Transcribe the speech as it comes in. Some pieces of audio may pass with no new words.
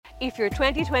If your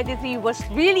 2023 was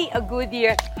really a good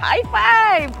year, high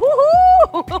five!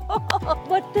 Woohoo!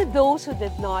 But to those who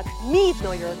did not meet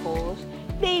your goals,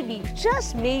 maybe,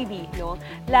 just maybe,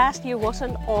 last year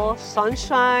wasn't all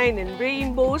sunshine and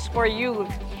rainbows for you.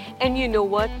 And you know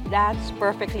what? That's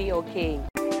perfectly okay.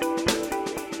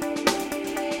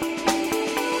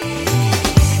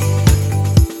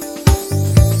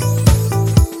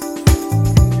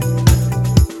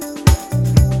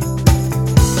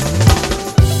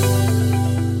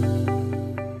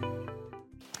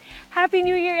 Happy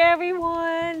New Year,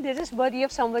 everyone! This is Buddy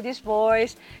of Somebody's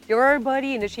Voice, your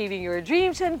buddy in achieving your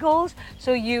dreams and goals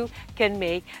so you can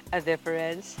make a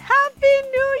difference. Happy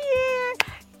New Year!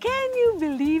 Can you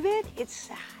believe it?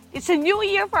 It's a new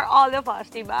year for all of us,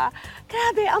 diba?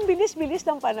 Grabe, ang bilis-bilis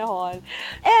ng panahon.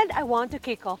 And I want to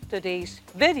kick off today's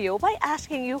video by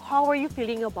asking you, how are you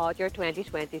feeling about your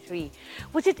 2023?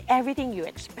 Was it everything you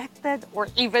expected or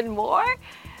even more?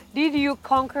 Did you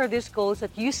conquer these goals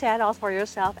that you set out for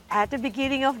yourself at the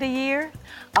beginning of the year?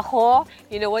 Ako,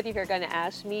 you know what, if you're gonna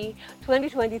ask me,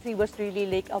 2023 was really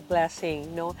like a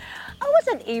blessing, I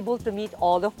wasn't able to meet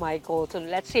all of my goals. So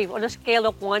let's say, on a scale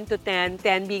of 1 to 10,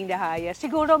 10 being the highest,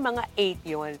 siguro mga 8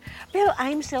 yun. Pero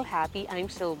I'm still happy, I'm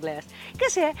still blessed.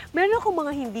 Kasi meron akong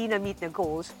mga hindi na-meet na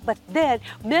goals, but then,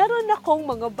 meron akong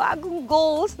mga bagong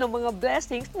goals na mga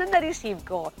blessings na na-receive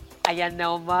ko. Ayan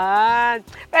naman.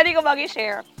 Pwede ko bang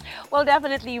i-share? Well,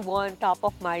 definitely one top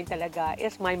of mind talaga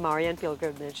is my Marian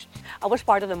pilgrimage. I was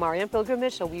part of the Marian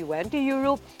pilgrimage, so we went to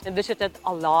Europe and visited a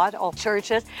lot of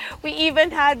churches. We even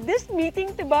had this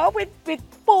meeting, diba, with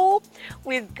Pope,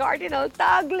 with Cardinal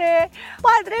Tagle,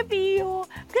 Padre Pio.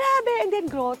 Grabe, and then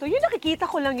grotto. Yung nakikita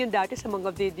ko lang yun dati sa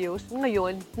mga videos.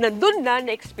 Ngayon, nandun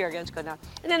na-experience ko na.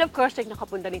 And then of course,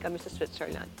 nakapunta din kami sa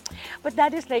Switzerland. But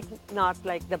that is not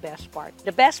the best part.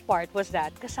 The best part was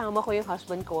that kasama ko yung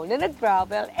husband ko na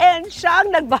nag-travel and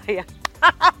siyang nagbayad.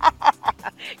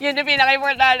 Yun yung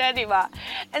pinaka-importante, di ba?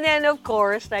 And then, of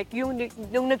course,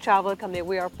 yung nag-travel kami,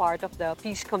 we are part of the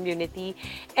peace community.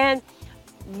 And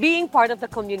being part of the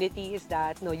community is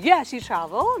that, yes, you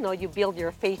travel, you build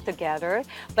your faith together.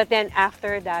 But then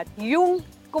after that,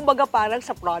 kumbaga parang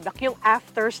sa product, yung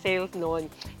after sales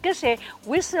nun. Kasi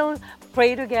we still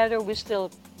pray together, we still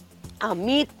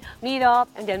meet up,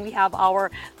 and then we have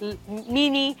our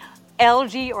mini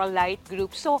LG or light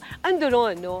group. So,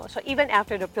 andun, So, even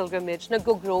after the pilgrimage,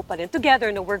 nag-grow pa rin. Together,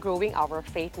 we're growing our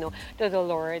faith, to the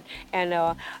Lord. And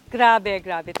grabe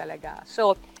talaga.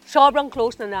 So, sobrang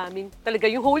close na namin talaga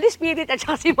yung Holy Spirit at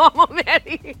saka si Mama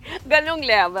Mary. Ganong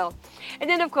level. And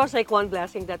then, of course, one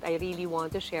blessing that I really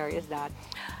want to share is that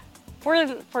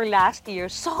for last year,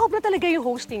 sobra talaga yung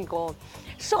hosting ko.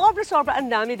 Sobra,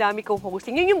 ang dami-dami kong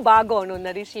hosting. Yun yung bago,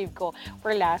 na-receive ko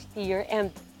for last year.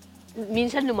 And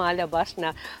minsan lumalabas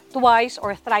na twice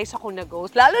or thrice ako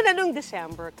nag-host, lalo na nung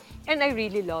December. And I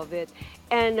really love it.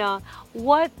 And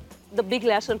what the big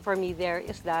lesson for me there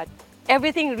is that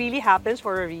everything really happens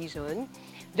for a reason.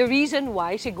 The reason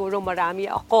why siguro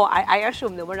marami ako, I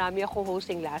assume na marami ako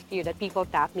hosting last year that people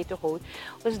tapped me to host,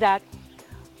 was that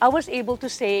I was able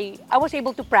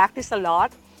to practice a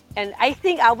lot. And I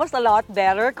think I was a lot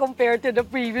better compared to the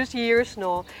previous years,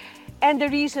 And the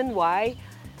reason why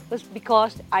was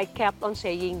because I kept on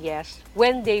saying yes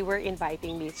when they were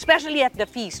inviting me, especially at the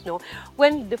feast,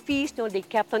 When the feast, they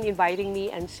kept on inviting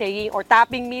me and saying or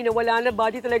tapping me na wala na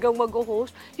ba, di talagang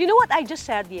mag-host. You know what? I just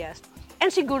said yes. And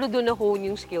siguro doon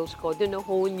na-hone yung skills ko, doon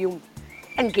na-hone yung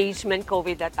engagement ko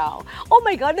with the tao. Oh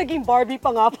my God, naging Barbie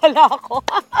pa nga pala ako.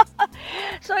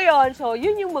 So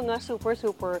yun yung mga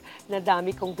super na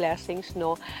dami kong blessings,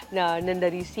 na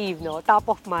na-receive, top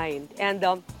of mind.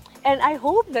 And I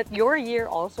hope that your year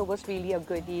also was really a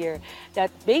good year.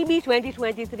 That maybe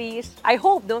 2023 I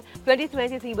hope,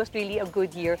 2023 was really a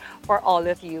good year for all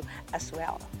of you as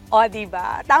well. O,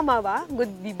 diba? Tama ba?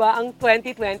 Good, diba ang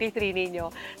 2023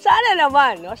 ninyo? Sana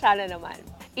naman, Sana naman.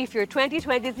 If your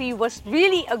 2023 was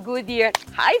really a good year,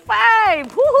 high five!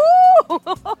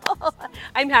 Woohoo!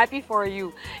 I'm happy for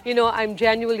you. I'm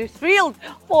genuinely thrilled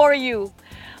for you.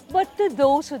 But to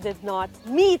those who did not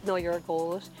meet your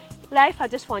goals, life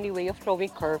had this funny way of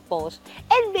throwing curveballs.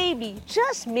 And maybe,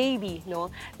 just maybe,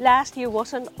 last year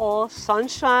wasn't all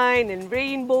sunshine and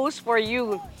rainbows for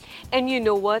you. And you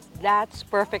know what? That's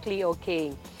perfectly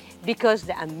okay. Because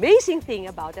the amazing thing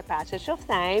about the passage of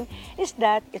time is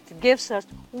that it gives us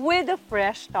with a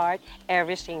fresh start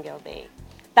every single day.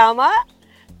 Tama?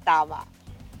 Tama.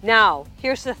 Now,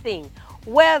 here's the thing.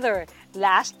 Whether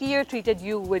last year treated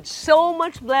you with so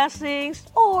much blessings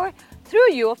or threw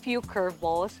you a few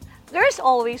curveballs, there's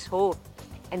always hope.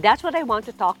 And that's what I want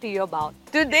to talk to you about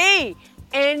today.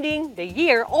 ending the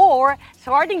year or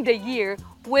starting the year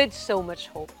with so much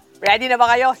hope. Ready na ba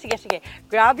kayo? Sige, sige.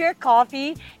 Grab your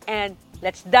coffee and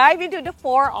let's dive into the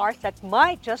 4 R's that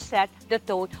might just set the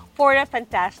tone for a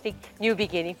fantastic new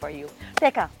beginning for you.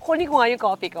 Teka, kunin ko nga yung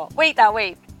coffee ko. Wait.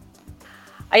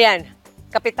 Ayan,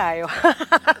 kape tayo.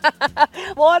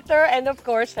 Water and of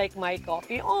course, like my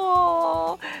coffee.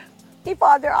 Oh, ni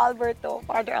Father Albert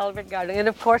Galang. And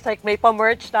of course, like may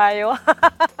pa-merch tayo.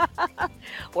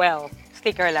 Well,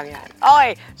 sticker lang yan.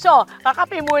 Okay, so,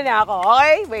 kakape muna ako.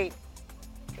 Okay, wait.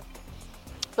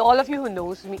 To all of you who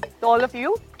knows me, to all of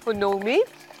you who know me,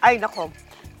 ay nako,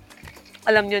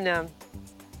 alam nyo na,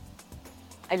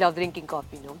 I love drinking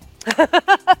coffee, no?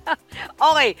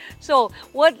 Okay, so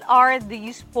what are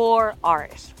these 4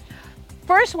 R's?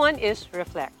 First one is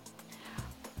reflect.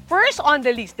 First on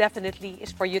the list definitely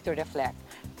is for you to reflect.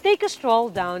 Take a stroll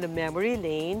down the memory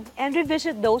lane and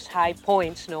revisit those high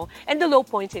points, no, and the low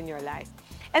points in your life,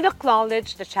 and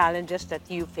acknowledge the challenges that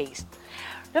you faced.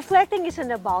 Reflecting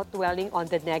isn't about dwelling on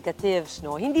the negatives,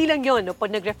 no? Hindi lang yun, no?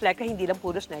 Pag nag-reflect ka, hindi lang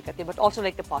puros negative, but also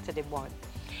like the positive one.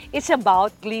 It's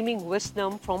about gleaming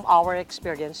wisdom from our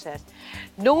experiences,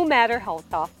 no matter how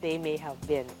tough they may have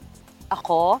been.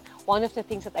 Ako, one of the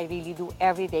things that I really do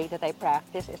every day that I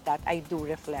practice is that I do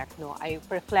reflect, no? I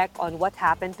reflect on what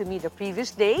happened to me the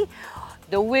previous day,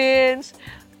 the wins,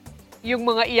 yung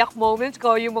mga iyak moments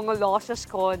ko, yung mga losses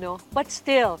ko, no? But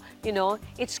still, you know,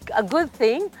 it's a good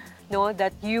thing, no,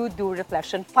 that you do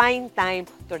reflection. Find time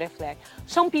to reflect.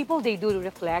 Some people, they do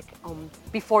reflect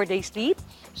before they sleep.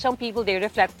 Some people, they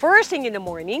reflect first thing in the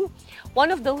morning.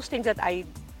 One of those things that I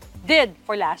did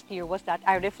for last year was that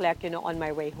I reflect, you know, on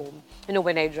my way home, you know,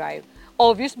 when I drive.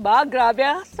 Obvious ba?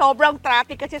 Grabe, sobrang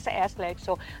traffic kasi sa SLEX.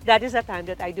 So, that is the time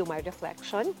that I do my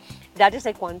reflection. That is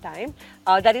like one time.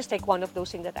 That is like one of those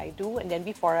things that I do. And then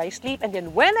before I sleep, and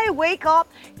then when I wake up,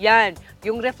 yan,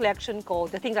 yung reflection ko,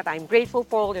 the things that I'm grateful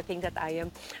for, the things that I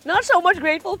am not so much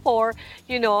grateful for,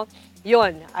 you know,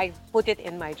 yun, I put it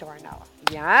in my journal.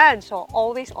 Yan. So,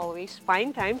 always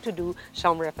find time to do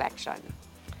some reflection.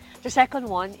 The second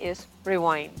one is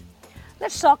rewind.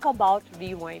 Let's talk about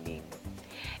rewinding.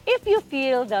 If you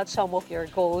feel that some of your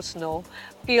goals, no,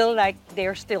 feel like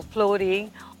they're still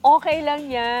floating, okay lang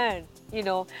yan. You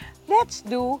know, let's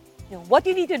do, you know, what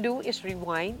you need to do is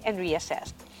rewind and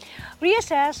reassess.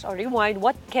 Reassess or rewind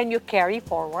what can you carry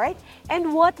forward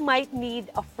and what might need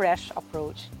a fresh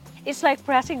approach. It's like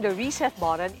pressing the reset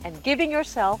button and giving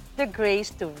yourself the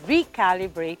grace to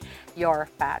recalibrate your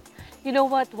path. You know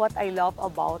what I love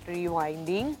about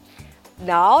rewinding?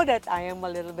 Now that I am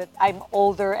I'm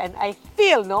older and I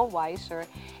feel no wiser,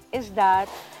 is that,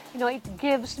 you know, it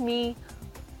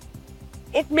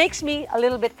makes me a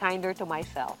little bit kinder to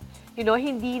myself. You know,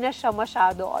 hindi na ako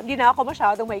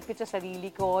masyado mahigpit sa sarili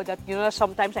ko that, you know,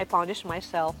 sometimes I punish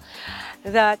myself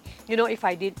that, you know, if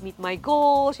I didn't meet my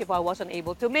goals, if I wasn't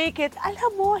able to make it,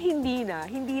 alam mo, hindi na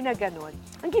ganon.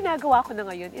 Ang ginagawa ko na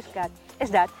ngayon is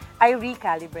that I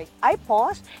recalibrate. I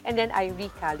pause and then I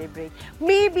recalibrate.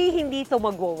 Maybe hindi ito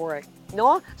mag-work,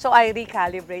 no? So I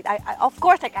recalibrate. I of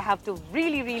course, like I have to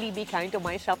really be kind to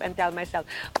myself and tell myself,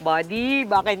 buddy,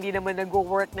 baka hindi naman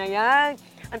nag-work na yan.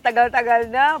 Ang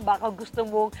tagal-tagal na, baka gusto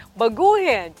mong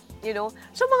baguhin, you know?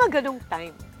 So mga ganong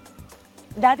time.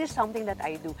 That is something that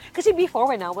I do. Kasi before,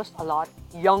 when I was a lot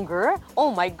younger,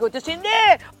 oh my goodness,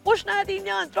 hindi! Push natin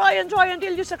yan! Try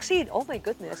until you succeed. Oh my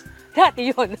goodness.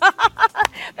 Dati yun.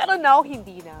 Pero now,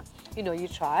 hindi na. You know, you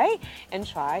try and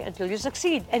try until you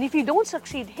succeed. And if you don't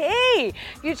succeed, hey,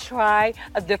 you try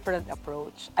a different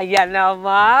approach. Ayan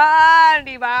naman,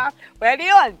 di ba? Pwede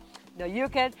yun. No,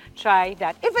 you can try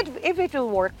that if it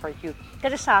will work for you.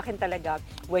 Kasi sa akin talaga,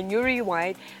 when you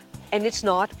rewind and it's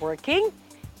not working,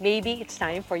 maybe it's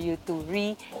time for you to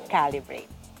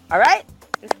recalibrate. All right?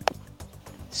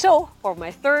 So, for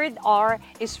my third R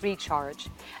is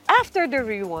recharge. After the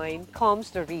rewind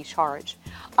comes the recharge.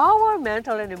 Our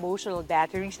mental and emotional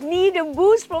batteries need a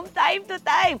boost from time to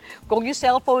time. Kung yung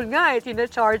cellphone nga,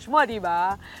 tina-charge mo, di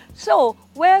ba? So,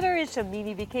 whether it's a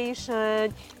mini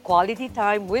vacation, quality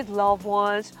time with loved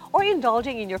ones, or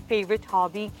indulging in your favorite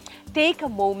hobby, take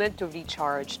a moment to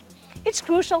recharge. It's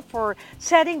crucial for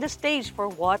setting the stage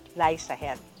for what lies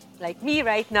ahead. Like me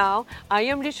right now, I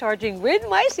am recharging with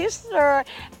my sister,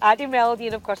 Ate Melody,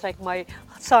 and of course, like my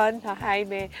son,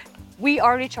 Jaime. We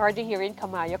are recharging here in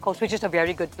Kamaya Coast, which is a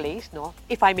very good place, no?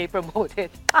 If I may promote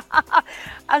it.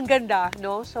 Ang ganda,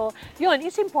 no? So, yun,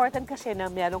 it's important kasi na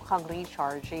meron kang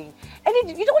recharging. And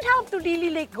you don't have to really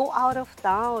like go out of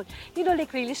town. You know, like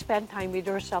really spend time with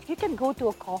yourself. You can go to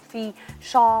a coffee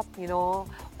shop, you know,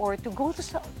 or to go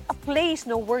to a place,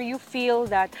 no, where you feel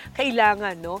that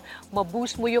kailangan, no,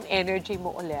 ma-boost mo yung energy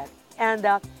mo ulit. And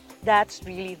that's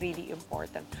really, really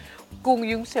important. Kung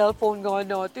yung cellphone nga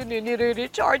natin,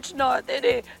 nire-recharge natin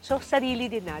eh. So, sarili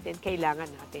din natin, kailangan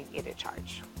natin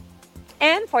i-recharge.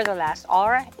 And for the last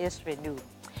R is renew.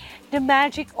 The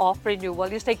magic of renewal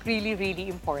is like really,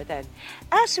 really important.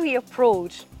 As we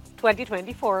approach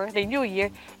 2024, the new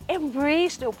year,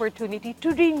 embrace the opportunity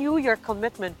to renew your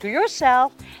commitment to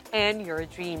yourself and your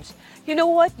dreams. You know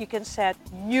what? You can set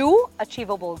new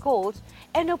achievable goals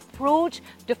and approach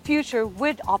the future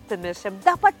with optimism.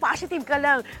 Dapat positive ka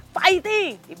lang.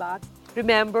 Fighting! Diba?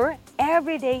 Remember,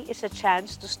 every day is a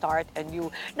chance to start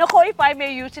anew. Nako, if I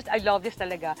may use it, I love this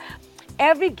talaga.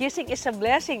 Every gising is a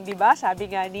blessing, di ba? Sabi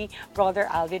nga ni Brother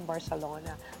Alvin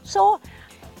Barcelona. So,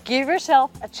 give yourself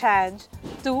a chance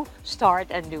to start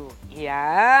anew.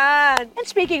 Yan! And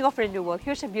speaking of renewal,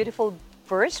 here's a beautiful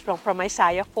verse from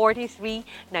Isaiah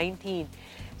 43:19.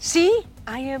 See,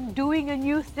 I am doing a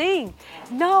new thing.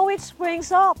 Now it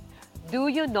springs up. Do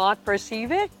you not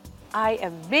perceive it? I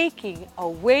am making a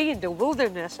way in the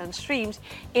wilderness and streams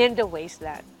in the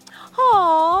wasteland.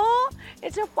 Aww,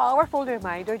 it's a powerful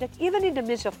reminder that even in the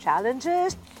midst of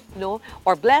challenges,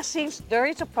 or blessings, there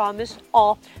is a promise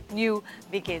of new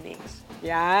beginnings.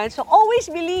 Yan. So always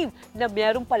believe na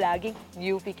meron palaging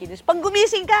new beginnings. Pag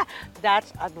gumising ka,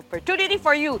 that's an opportunity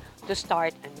for you to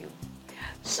start anew.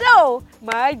 So,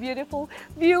 my beautiful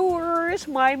viewers,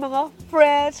 my mga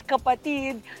friends,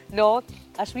 kapatid,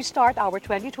 as we start our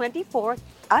 2024,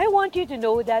 I want you to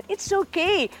know that it's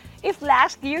okay if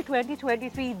last year,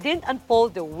 2023, didn't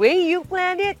unfold the way you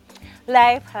planned it.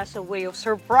 Life has a way of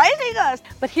surprising us.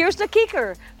 But here's the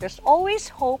kicker. There's always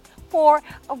hope for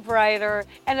a brighter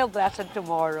and a blessed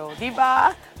tomorrow.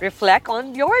 Diba? Reflect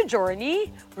on your journey.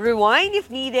 Rewind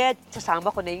if needed. Sasama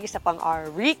ko na yung isa pang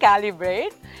R.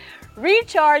 Recalibrate.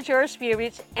 Recharge your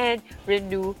spirits and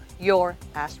renew your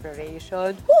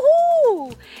aspiration.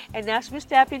 Woohoo! And as we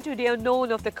step into the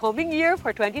unknown of the coming year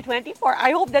for 2024,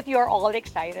 I hope that you're all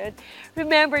excited.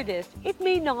 Remember this, it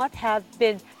may not have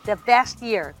been the best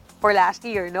year for last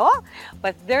year, no?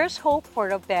 But there's hope for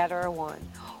a better one.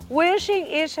 Wishing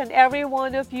each and every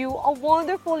one of you a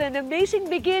wonderful and amazing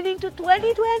beginning to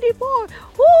 2024.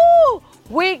 Woo!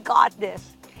 We got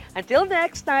this. Until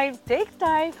next time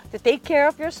to take care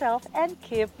of yourself and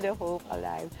keep the hope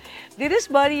alive. This is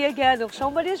Buddy again of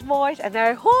Somebody's Voice, and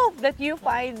I hope that you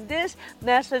find this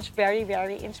message very,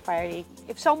 very inspiring.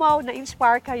 If somehow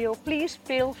na-inspire kayo, please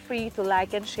feel free to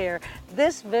like and share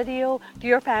this video to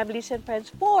your families and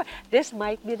friends, for this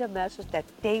might be the message that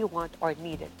they want or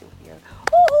needed to hear.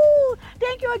 Woohoo!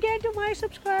 Thank you again to my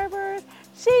subscribers.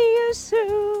 See you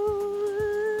soon!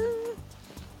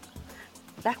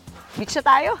 Beach na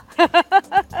tayo!